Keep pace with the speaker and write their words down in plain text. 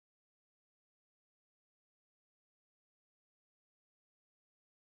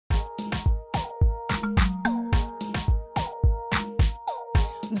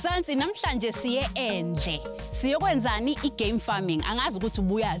Mzansi namhlanje siye endle. Siyokwenzani i-game farming. Angazi ukuthi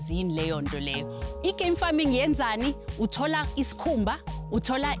ubuyazi yini leyo nto leyo. I-game farming yenzani? Uthola isikhumba,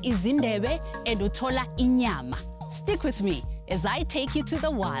 uthola izindebe and uthola inyama. Stick with me as I take you to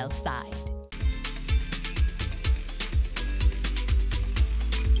the wild side.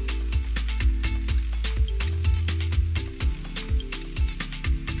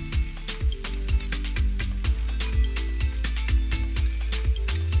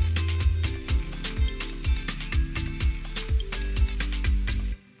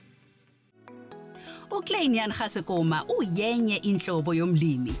 Kleinjan Gasekoma uyenye inhlobo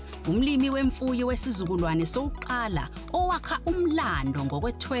yomlimi. Umlimi wemfuyo wesizukulwane sokuqala owakha umlando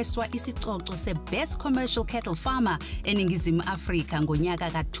ngokwethweswa isicoco se-Best Commercial Cattle Farmer eNingizimu Afrika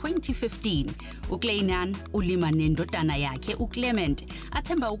ngonyaka ka-2015. Kleinjan ulima nendodana yakhe uClement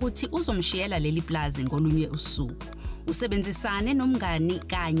athemba ukuthi uzomshiyela leli plazi ngolunye usuku. Usebenzisane nomngani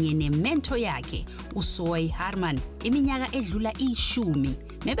kanye nemento yakhe uCois Harman iminyaka edlula 10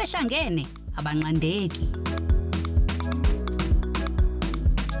 mebehlangene abanqandeki.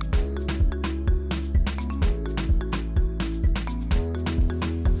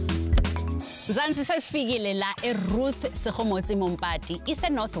 Mzansi sesifikile la eRuth Segomotsi Mompati ise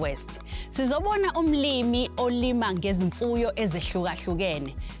Northwest. Sizobona umlimi olima ngezimfuyo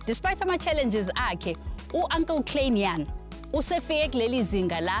ezehlukahlukene. Despite ama challenges akhe, uUncle Kleinjan usefike kuleli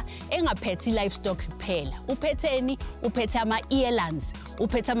zinga la engaphethi livestock kuphela. Uphetheni? Uphethe ama-earlands,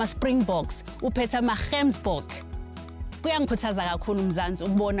 uphethe ama-springboks, uphethe ama-gemsbok. Kuyangikhuthaza kakhulu Mzansi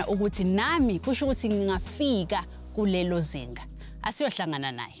ukubona ukuthi nami kusho ukuthi ngingafika kulelo zinga.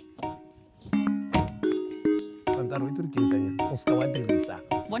 Asiyohlangana naye.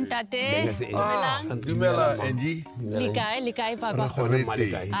 Bontate, Dumela Angie. Likai baba.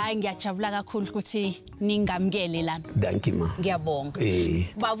 Hayi ngiyajabula kakhulu ukuthi ningamkele lana. Thank you ma. Ngiyabonga.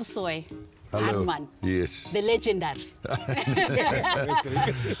 Baba Cois Harman. Yes. The legendary.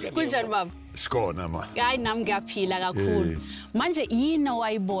 Kunjani baba? Skona ma. Hayi nami ngiyaphila kakhulu. Manje yini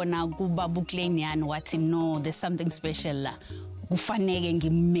wayibona kubaba Kleinjan wathi no, there's something special la. Kufanele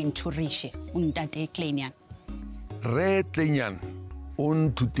ngimentorishe untate Kleinjan. Re Kleinjan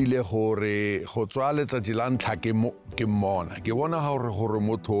un thutile gore go tswa letsatsi la ntlha ke mona ke bona gore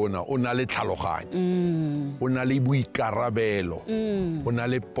motho ona o na le tlhaloganyo o na le boikarabelo o na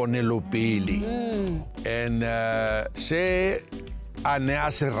le ponelopele and se a ne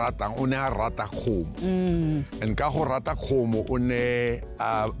a se ratang o ne a rata kgomo and ka go rata kgomo o ne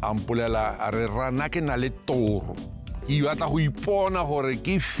a ampolela a re rana ke na le toro ke batla go ipona gore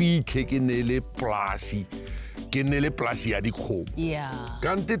ke fitlhe ke ne le plasi ke ne le plasi ya dikgomo. Yeah.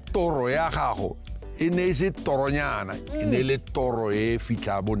 Kante toro ya gago e ne se toronyana e ne le toro e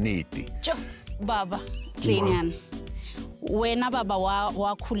fitla bonete. Jo baba Kleinjan. Wena baba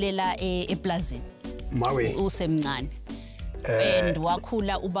wakhulela eplazini. Mawe Usemncane. And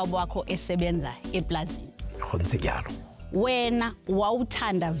wakhula ubaba wakho esebenza eplazini. Khonze njalo. Wena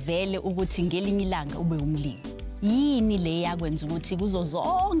wawuthanda vele ukuthi ngelinye ilanga ube umlimi. Yini le yakwenza ukuthi kuzo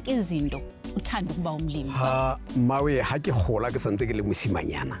zonke izinto uthanda ukuba umlimi? Ha mawe ha ke gola ke santse ke le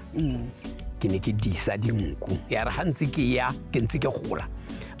mosimanyana. Ke ne ke disa dinku. Ya re hantse ke ya ke ntse ke gola.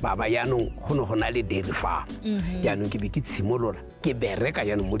 Baba yanong go na le dairy farm. Yanong ke be ke tshimolola ke bereka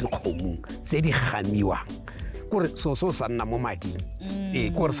yanong mo dikgomong tse di gamiwang. Kore so sa nna mo mading.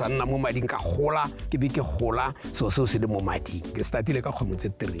 Kore sa nna mo mading ka gola ke be ke gola so se le mo mading. Ke startile ka kgomo tse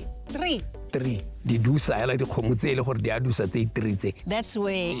 3 di dusa ela di kgomo tse ile gore di a dusa tse 3 tse. That's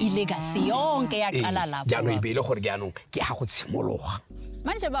where legacy yonke yaqala lapho. Jano ibele gore janong ke ha go tshimologa.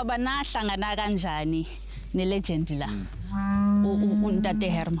 Manje baba nahlangana kanjani ne legend la? Untate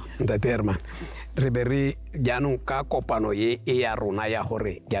Harman. Ntate Harman. Re be re janong ka kopano e ya rona ya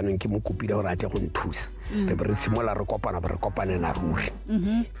gore janong ke mo kopile gore a tle go nthusa. Re be re tshimola re kopane na ruri.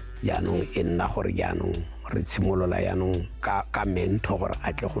 Janong e nna gore janong re tshimolola janong ka mento gore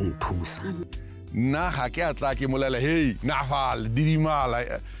a tle go nthusa. Nna ga ke atla ke molela hey nafal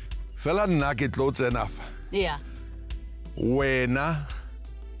didimala fela nna ke tlo tsena fa. Yeah. Wena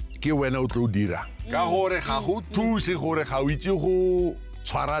ke wena o tlo dira ka gore ga go thuse gore ga o itse go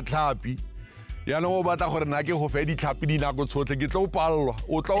tshwara tlhapi ya no o batla gore nna ke go fe ditlhapi di nako tsotlhe ke tlo pallwa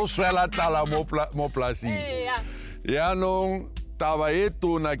o tlo swela tlala mo plasing ya no taba e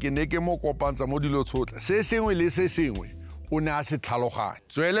tona ke ne ke mo kopantsa mo dilo tsotlhe se sengwe le se sengwe o ne a se tlhaloganya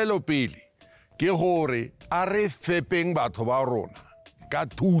tswelelo pele ke gore a re fepeng batho ba rona ka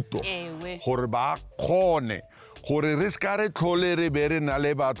thuto gore ba kgone gore re ska re tlhole re be re na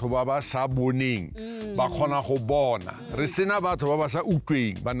le batho ba ba sa boneng ba kgona go bona re sena batho ba ba sa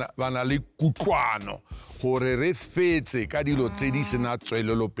utlweng ba na le kutlwano gore re fetse ka dilo tse di sena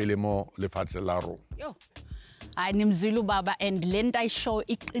tswelelo pele mo lefatsheng la rona. Hayi nimzwile baba and lento ayisho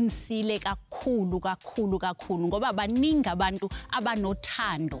iqinisile kakhulu ngoba baningi abantu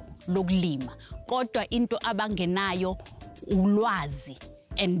abanothando lokulima kodwa into abangenayo ulwazi.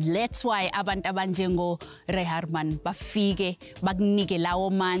 And that's why abantu abanjengo Cois Harman bafike bakunike lawo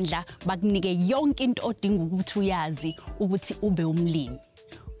mandla bakunike yonke into odinga ukuthi uyazi ukuthi ube umlimi.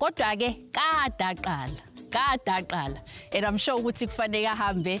 Kodwa ke kadaqala and I'm sure ukuthi kufanele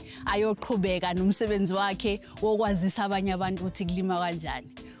ahambe ayoqhubeka nomsebenzi wakhe wokwazisa abanye abantu ukuthi kulima kanjani.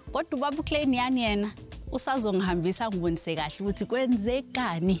 Kodwa ubaba Kleinjan yena usazongihambisa ngibonise kahle ukuthi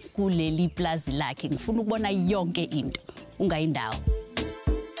kwenzekani kuleli plaza lakhe. Ngifuna ukubona yonke into ungayindawo.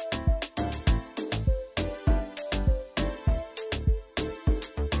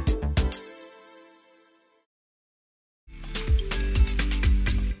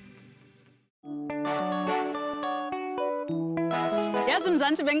 Yazi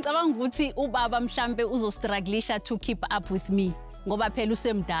mzansi bengicabanga ukuthi ubaba mhlambe uzostruggleisha to keep up with me ngoba phela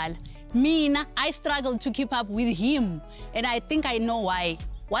usemdala. Mina I struggle to keep up with him and I think I know why.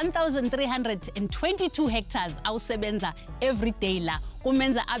 1,322 hectares awusebenza every day la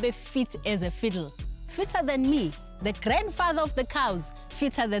kumenza abe fit as a fiddle. Fitter than me, the grandfather of the cows,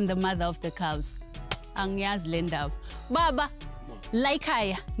 fitter than the mother of the cows. Angiyazi le ndaba. Baba, like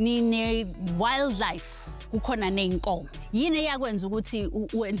I nine wildlife kukhona neinkomo. Yini eyakwenza ukuthi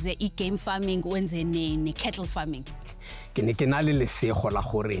uwenze i-game farming uwenze ne-cattle farming? Ke ne ke na le lesego la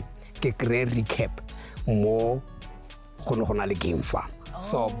gore ke kry recap mo go na le game farm.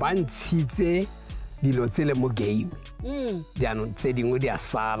 So ba ntshitse dilo tsele mo game. Jaanong tse dingwe di a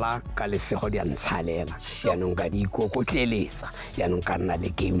sala ka lesego di a ntshalela. Jaanong ka di ikokotleletsa. Jaanong ka nna le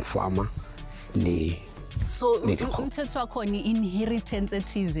game farmer le so umthetho wakho ni inheritance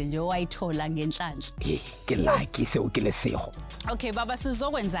ethize nje wayithola ngenhlanhla. Ke lucky ke lesego. Okay baba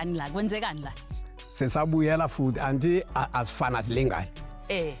sizokwenzani la kwenzekani la? Sesabuyela futhi anti asifana silingane.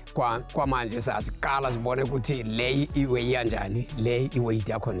 Kwa manje sasikala sibone ukuthi le iwe kanjani le iweight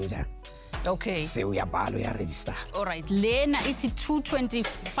yakho njani. Okay. Se uyabhala uyaregister. All right. Lena ithi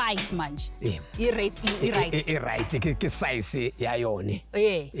 225 manje. I-rate i-right ke size yayone.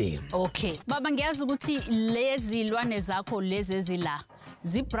 Okay. Baba ngiyazi ukuthi lezi lwane zakho lezi ezila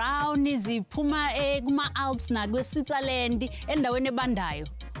zibrown ziphuma kuma Alps na kwe Switzerland endaweni ebandayo.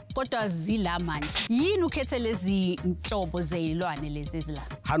 Kodwa zila manje. Yini ukhethe lezi inhlobo zezilwane lezi ezila?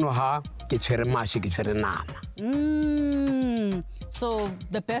 Hano ke tshwere mashi ke tshwere nama. So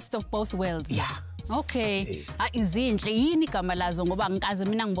the best of both worlds. Yeah. Okay. Izinhle yini igama lazo ngoba ngikaze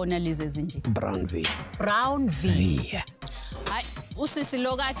mina ngibona lezi ezinje. Braunvieh. Braunvieh. Hayi usisi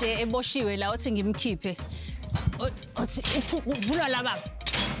lo kade eboshiwe la uthi ngimkhiphe. Uthi uvula la baba.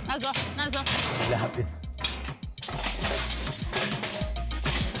 Nazo. La happy.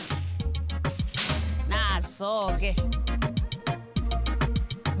 Naso ke.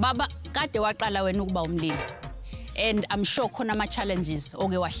 Baba kade waqala wena ukuba umlimi. And I'm sure khona ama challenges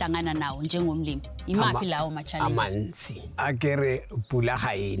oke wahlangana nawo njengomlimi. Imaphi lawo ama challenges? Amanzi. Akere pula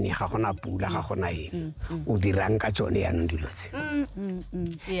ga ene ga gona pula ga gona ene. O dirang ka tsone ya ndilo tse.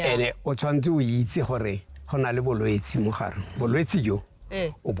 Ene o tshwantse o itse gore gona le bolwetsi mo gare. Bolwetsi jo.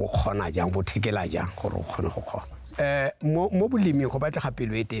 O bo khona jang bo thekela jang gore o khone go khona. Mo bolimi go batla ga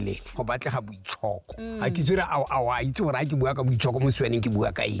pelo e telele go batla ga boitshoko a ke tsira a itse gore a ke bua ka boitshoko mo tsweneng ke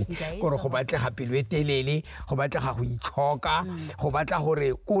bua ka eng gore go batla ga pelo e telele go batla ga go itshoka go batla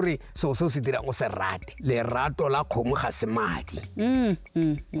gore kore so se dira go se rate lerato la khomo ga se madi.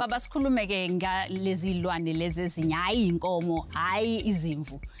 Baba sikhulumeke ngalezi ilwane lezi ezinye hayi inkomo hayi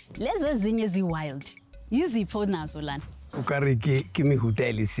izimvu lezi ezinye ezi wild yizipho nazo lana. Ukare ke mehuta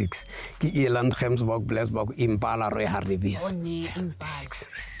ele 6 ke eland Gemsbok Blesbok Impala Roy Harvey. Impala.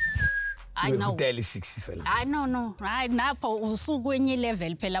 I know. Daily 6 fela. I no. Right napho usukwenye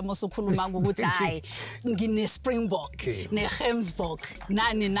level phela mosukhuluma ukuthi hayi ngine Springbok ne Gemsbok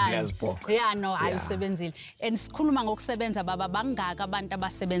nani. Yeah no hayi usebenzile. And sikhuluma ngokusebenza baba bangaka abantu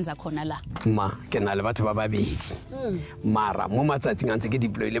abasebenza khona la. Ke na le batho ba babedi. Mara mo matsatsi ngantse ke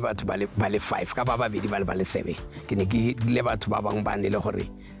deploy le batho ba le 5 ka ba babedi ba le 7. Ke ne ke le batho ba bang ba ne le gore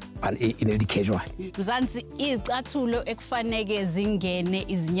in the casual. Mzansi izicathulo ekufaneke zingene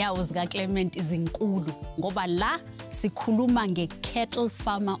izinyawo zika Clement izinkulu ngoba la sikhuluma nge Cattle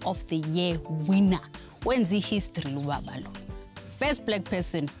Farmer of the Year winner. Wenza history lubaba lo. first black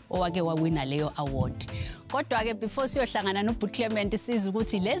person owake wawina leyo award. Kodwa ke before siyohlangana no Clement siza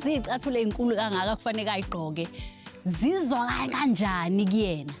ukuthi lezi icathulo ezinkulu kangaka kufanele ayigqoke zizwa kanjani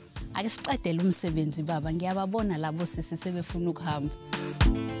kuyena. Ake siqedele umsebenzi baba, ngiyababona labo sisi sebefuna ukuhamba.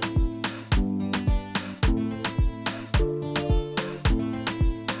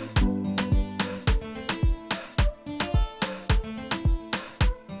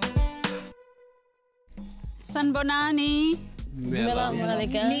 Sanbonani.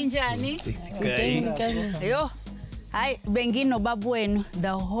 Ninjani? Yo. Hayi bengino baba wenu the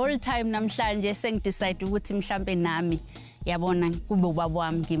whole time namhlanje sengidecide ukuthi mhlambe nami yabona kube ubaba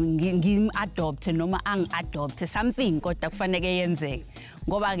wami ngim-adopt noma angi-adopt something kodwa kufanele yenzeke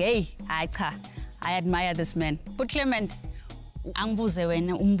ngoba ke hey hayi cha I admire this man. But Clement, angibuze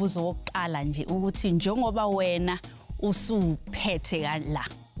wena umbuzo wokuqala nje ukuthi njengoba wena usuphethe la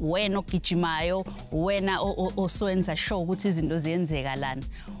wena ogijimayo wena oswenza show ukuthi izinto ziyenzeka lana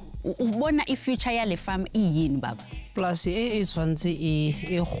ubona ifuture yale farm iyini baba? Plus e tshwantse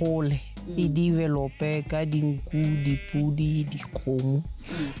e gole e develope ka dinku dipudi dikgomo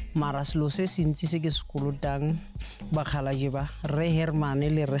mara selo se sentse se ke sekolotang bakhala je ba Reivilo Harman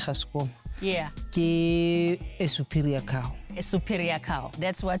le Gasekoma. Yeah. Ke a superior cow. A superior cow.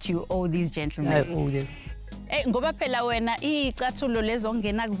 That's what you owe these gentlemen. I owe them. Ngoba phela wena icathulo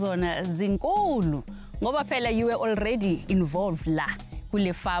lezongena kuzona zinkulu ngoba phela you were already involved la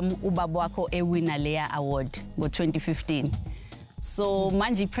kule farm ubaba wakho ewina leya award ngo2015. So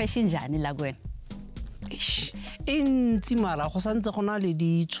manje pressure njani la kwena? Intsi mara go santse gona le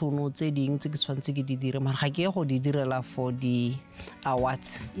ditshono tse ding tse ke tshwantse ke di dire mara ga ke go di direla for the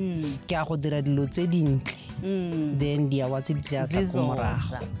awards. Ke a go dira dilo tse dintle. Then the awards di tla tla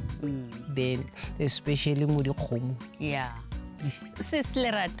komora. Then especially mo dikgomo. Yeah. Sis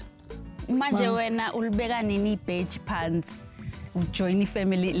Lerato, manje wena ulibeka nini page pants join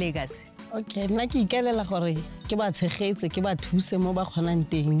family legacy? Okay, nna ke ikelela gore ke ba tshegetse ke ba thuse mo ba khonang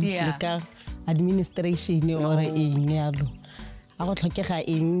teng le ka administration or eng yalo. A go tlhokega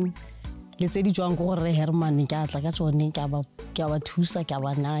eng le tse di jwang go gore Reivilo Harman ke atla ka tsone ke ba thusa ke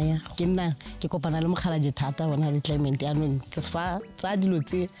ba naya. Ke nna ke kopana le mogalaje thata bona le Clement ya no tsa dilo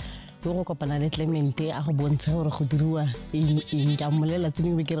tse go kopana le Clement a go bontsha gore go diriwa eng ka molela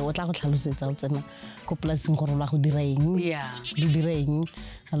tsene be ke re o tla go tlhalosetsa o tsena ko plasing gore la go dira eng le dira eng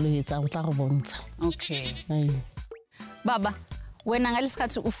a lo etsa o tla go bontsha. Okay. Baba, wena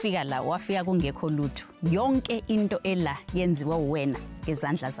ngalesikhathi ufika la wafika kungekho lutho. Yonke into ela yenziwa wena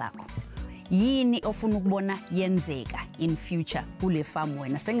ezandla zakho. Yini ofuna ukubona yenzeka in future kule farm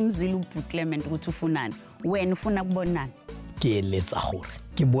wena? Sengimzwile Clement ukuthi ufunani. Wena ufuna ukubonani? Ke letsa gore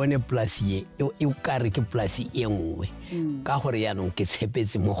ke bone plus ye e ukare ke plus e nngwe ka gore ya no ke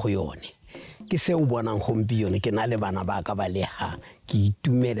tshepetse mo go yone ke se o bonang gompieno ke na le bana ba ka ba le ha ke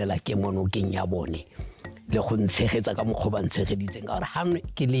itumelela ke mono ke nya bone le go ntshegetsa ka mokgoba ntshegeditseng ka gore ha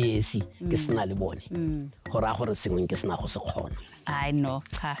ke le esi ke sena le bone gore a gore sengwe ke sena go se khona. I know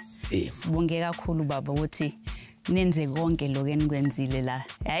cha sibonge kakhulu baba ukuthi nenze konke lokho enikwenzile la.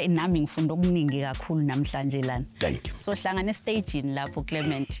 Hayi nami ngifunda okuningi kakhulu namhlanje lana. Thank you. So hlangana staging lapho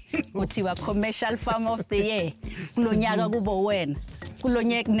Clement kuthiwa commercial farm of the year kulonyaka kubo wena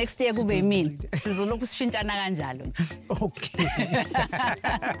kulonyaka next year kube yimini sizolokhu sishintshana kanjalo nje. Okay.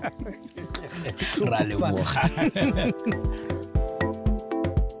 Rale boga.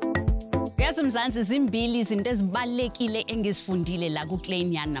 Mzansi zimbili izinto ezibalekile engizifundile la ku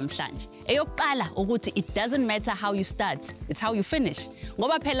Kleinjan namhlanje. Eyokuqala ukuthi it doesn't matter how you start, it's how you finish.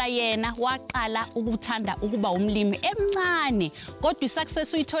 Ngoba phela yena waqala ukuthanda ukuba umlimi emncane, kodwa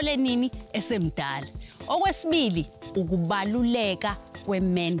isuccess uyithole nini esemdala. Okwesibili ukubaluleka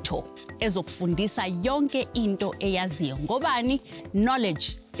kwementor ezokufundisa yonke into eyaziyo. Ngobani?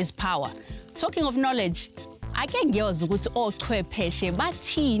 Knowledge is power. Talking of knowledge, ake ngiyoza ukuthi ochwepheshe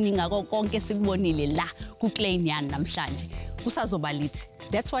bathini ngako konke sikubonile la ku Kleinjan namhlanje. Kusazoba lithi.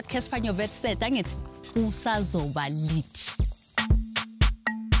 That's what Casper Nyoveth said, angithi kusazoba lithi.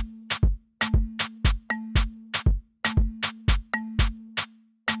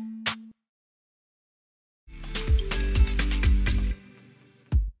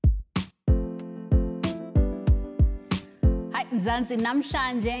 Mzansi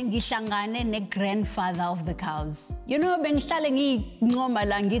namhlanje ngihlangane ne-grandfather of the cows. You know, bengihlale ngincoma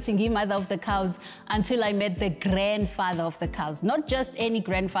la ngithi ngi-mother of the cows until I met the grandfather of the cows. Not just any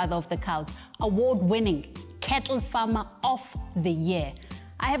grandfather of the cows, award-winning cattle farmer of the year.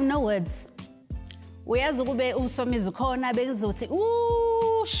 I have no words. Uyazi ukube usomizi khona bekizothi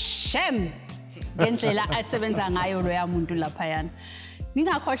shem ngendlela asebenza ngayo lo yamuntu lapha yana.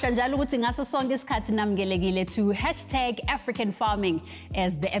 Ningakhohlwa njalo ukuthi ngaso sonke isikhathi namukelekile to #African farming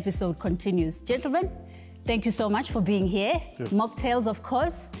as the episode continues. Gentlemen, thank you so much for being here. Yes. Mocktails, of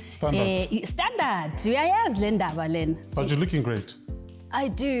course. Standard. Standard. Uyayazi le ndaba lena. But you're looking great. I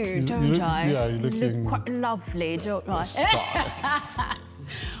do, don't look, I? Yeah, you're look looking quite lovely, don't I?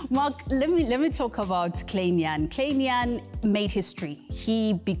 Mark, let me talk about Kleinjan. Kleinjan made history.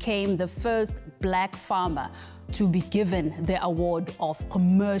 He became the first black farmer to be given the award of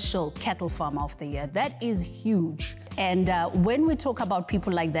Commercial Cattle Farmer of the Year. That is huge. And when we talk about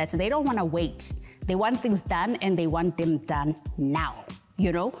people like that, they don't want to wait. They want things done and they want them done now.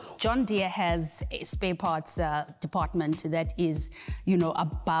 You know, John Deere has a spare parts department that is, you know,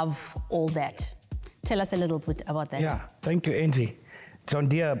 above all that. Tell us a little bit about that. Yeah, thank you, Angie. John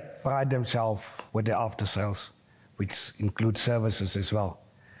Deere pride themselves with their after sales, which includes services as well.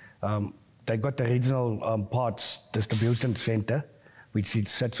 They got the regional parts distribution center, which is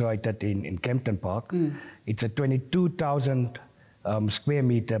situated in Kempton Park. It's a 22,000 square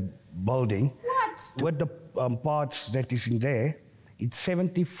meter building. What? With the parts that is in there, it's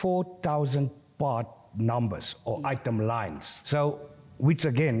 74,000 part numbers or item lines. So, which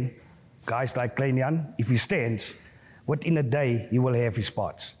again, guys like Kleinjan, if he stands, within a day, he will have his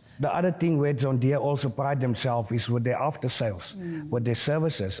parts. The other thing where John Deere also pride themselves is with their after sales, with their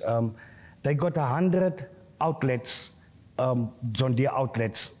services. They got 100 outlets, John Deere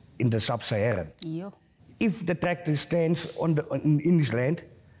outlets in the sub-Saharan. If the tractor stands in his land,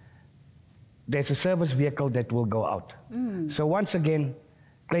 there's a service vehicle that will go out. So once again,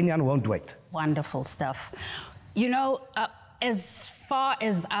 Kleinjan won't wait. Wonderful stuff. You know, as far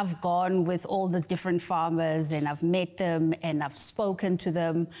as I've gone with all the different farmers and I've met them and I've spoken to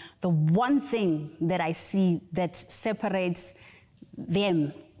them, the one thing that I see that separates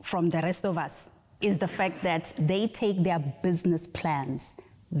them from the rest of us is the fact that they take their business plans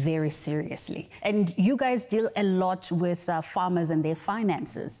very seriously. And you guys deal a lot with farmers and their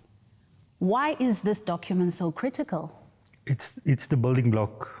finances. Why is this document so critical? It's the building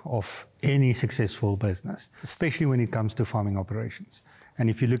block of any successful business, especially when it comes to farming operations. And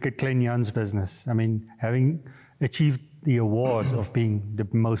if you look at Kleinjan's business, I mean, having achieved the award of being the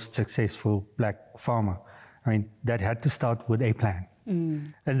most successful black farmer, I mean, that had to start with a plan.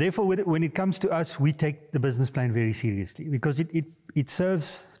 And therefore, when it comes to us, we take the business plan very seriously because it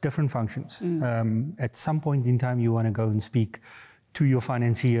serves different functions. At some point in time, you want to go and speak to your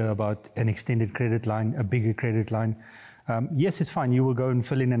financier about an extended credit line, a bigger credit line. Yes, it's fine. You will go and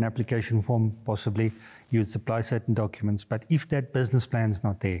fill in an application form, possibly. You supply certain documents. But if that business plan is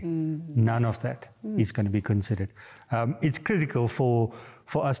not there, none of that is going to be considered. It's critical for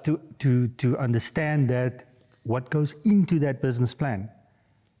us to understand that what goes into that business plan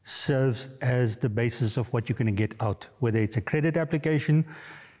serves as the basis of what you're going to get out, whether it's a credit application.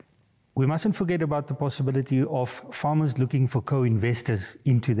 We mustn't forget about the possibility of farmers looking for co-investors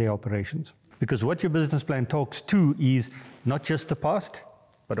into their operations. Because what your business plan talks to is not just the past,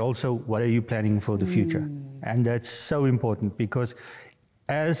 but also what are you planning for the future. And that's so important because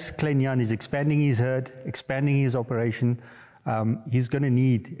as Kleinjan is expanding his herd, expanding his operation, he's going to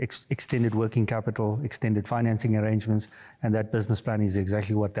need extended working capital, extended financing arrangements, and that business plan is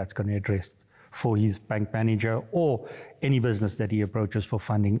exactly what that's going to address for his bank manager or any business that he approaches for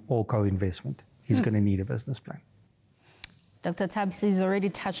funding or co-investment. He's going to need a business plan. Dr. Tabsi's already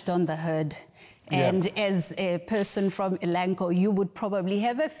touched on the herd. And as a person from Elanco, you would probably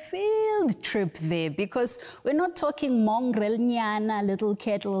have a field trip there because we're not talking mongrel nyana, little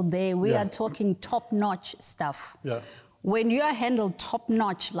cattle there. We are talking top-notch stuff. When you are handled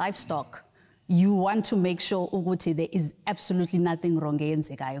top-notch livestock, you want to make sure ukuthi there is absolutely nothing wrong. I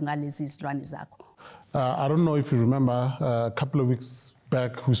don't know if you remember, a couple of weeks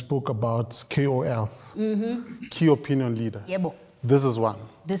back, we spoke about KOLs, key opinion leader. This is one.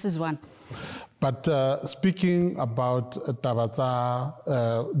 This is one. But speaking about Tabata,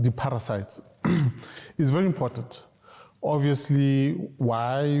 the parasites, is very important. Obviously,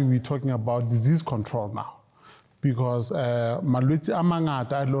 why we're talking about disease control now. Because malwetse a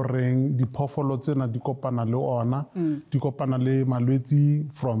mangata a loreng diphoofolo tsena di kopana le ona, di kopana le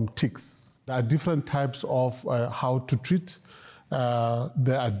malwetse from ticks. There are different types of how to treat. There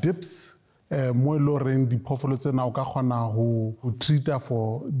are dips. Mo loreng diphoofolo tsena o ka kgona ho treat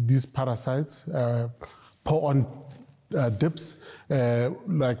for these parasites. Pour on dips.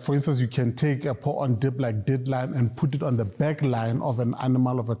 Like for instance, you can take a pour on dip like dead line and put it on the back line of an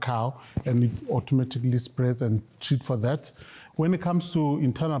animal, of a cow, and it automatically spreads and treat for that. When it comes to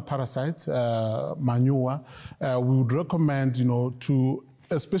internal parasites, manure, we would recommend, to,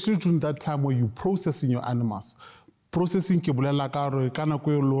 especially during that time where you're processing your animals, Processing ke bolela ka re ka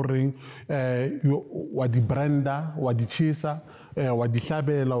nako e le horeng wa di brander, wa di chesa, wa di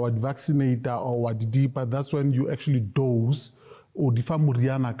hlabela, wa di vaccinator or wa di dipa. That's when you actually dose or di fa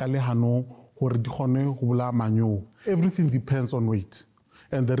moriana ka lehano hore di kgone ho bola manyo. Everything depends on weight.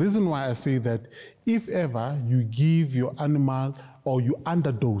 And the reason why I say that, if ever you give your animal or you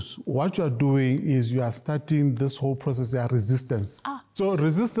underdose, what you are doing is you are starting this whole process of resistance. So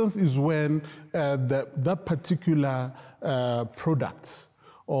resistance is when that particular product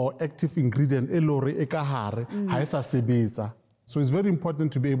or active ingredient, so it's very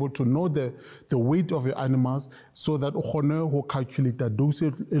important to be able to know the weight of your animals so that you can calculate the dose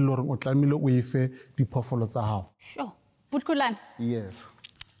of the performance. Sure. Butkulane. Yes.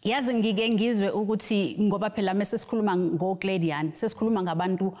 Yazi ngike ngizwe ukuthi ngoba phela mase sikhuluma ngoKleinjan sesikhuluma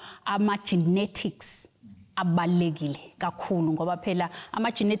ngabantu ama-genetics abalekile kakhulu ngoba phela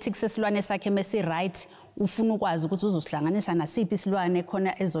ama-genetics esilwane sakhe mase right ufuna ukwazi ukuthi uzosihlanganisa nasiphi isilwane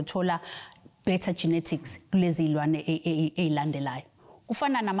khona ezothola better genetics kulezi ilwane ezilandelayo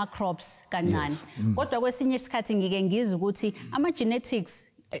kufana nama-crops kancane kodwa kwesinye isikhathi ngike ngizwe ukuthi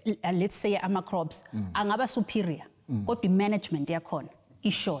ama-genetics let's say ama-crops angaba superior kodwa i-management yakhona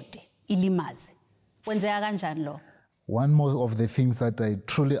ishode ilimaze kwenzeka kanjani lo? One more of the things that I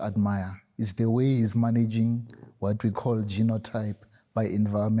truly admire is the way he's managing what we call genotype by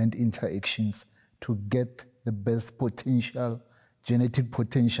environment interactions to get the best potential, genetic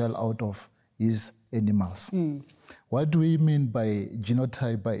potential out of his animals. What do we mean by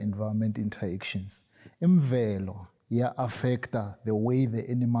genotype by environment interactions? Imvelo affecta the way the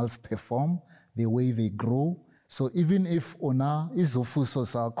animals perform, the way they grow. So even if una izofuso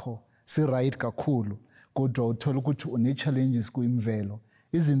sakho si right kakhulu kodwa uthola ukuthi une challenges kuimvelo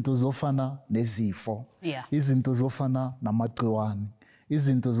izinto zofana nezifo izinto zofana namagciwane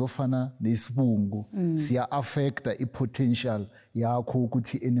izinto zofana nesibungu siya affecta i-potential yakho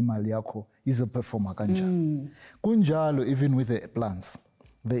ukuthi animal yakho izoperforma kanjani kunjalo even with the plants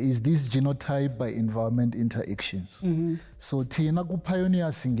there is this genotype by environment interactions so thina ku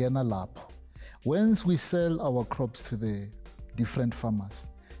pioneer singena lapho. Once we sell our crops to the different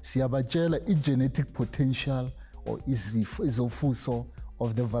farmers, siyabatshela i-genetic potential or izofuso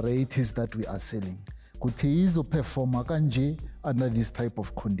of the varieties that we are selling. Kuti izoperforma kanje under this type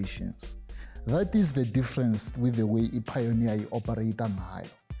of conditions. That is the difference with the way i-Pioneer operates ngayo.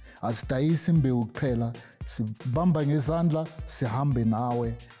 Asitayisi imbewu kuphela, sibamba ngezandla, sihambe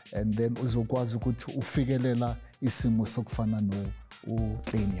nawe, and then uzokwazi ukuthi ufikelela isimo sokufana no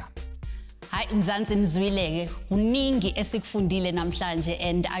Kleinjan. Hayi Mzansi nizwileke uningi esikufundile namhlanje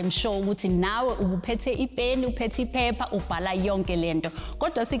and I'm sure ukuthi nawe ubuphethe ipeni uphethe iphepha ubhala yonke lento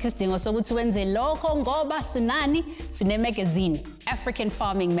kodwa sikho isidingo sokuthi wenze lokho ngoba sinani sine magazine African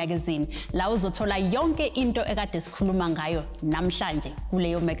Farming Magazine la uzothola yonke into ekade sikhuluma ngayo namhlanje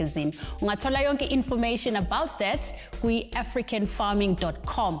kuleyo magazine ungathola yonke information about that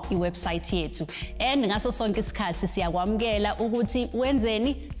kwi-africanfarming.com iwebsite yethu and ngaso sonke isikhathi siyakwamukela ukuthi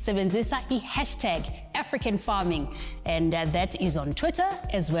wenzeni sebenzisa hashtag African Farming and that is on Twitter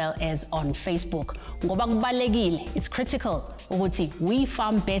as well as on Facebook. Ngoba kubalekile, it's critical ukuthi we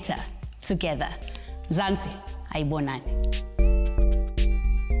farm better together. Mzansi, ayibonani.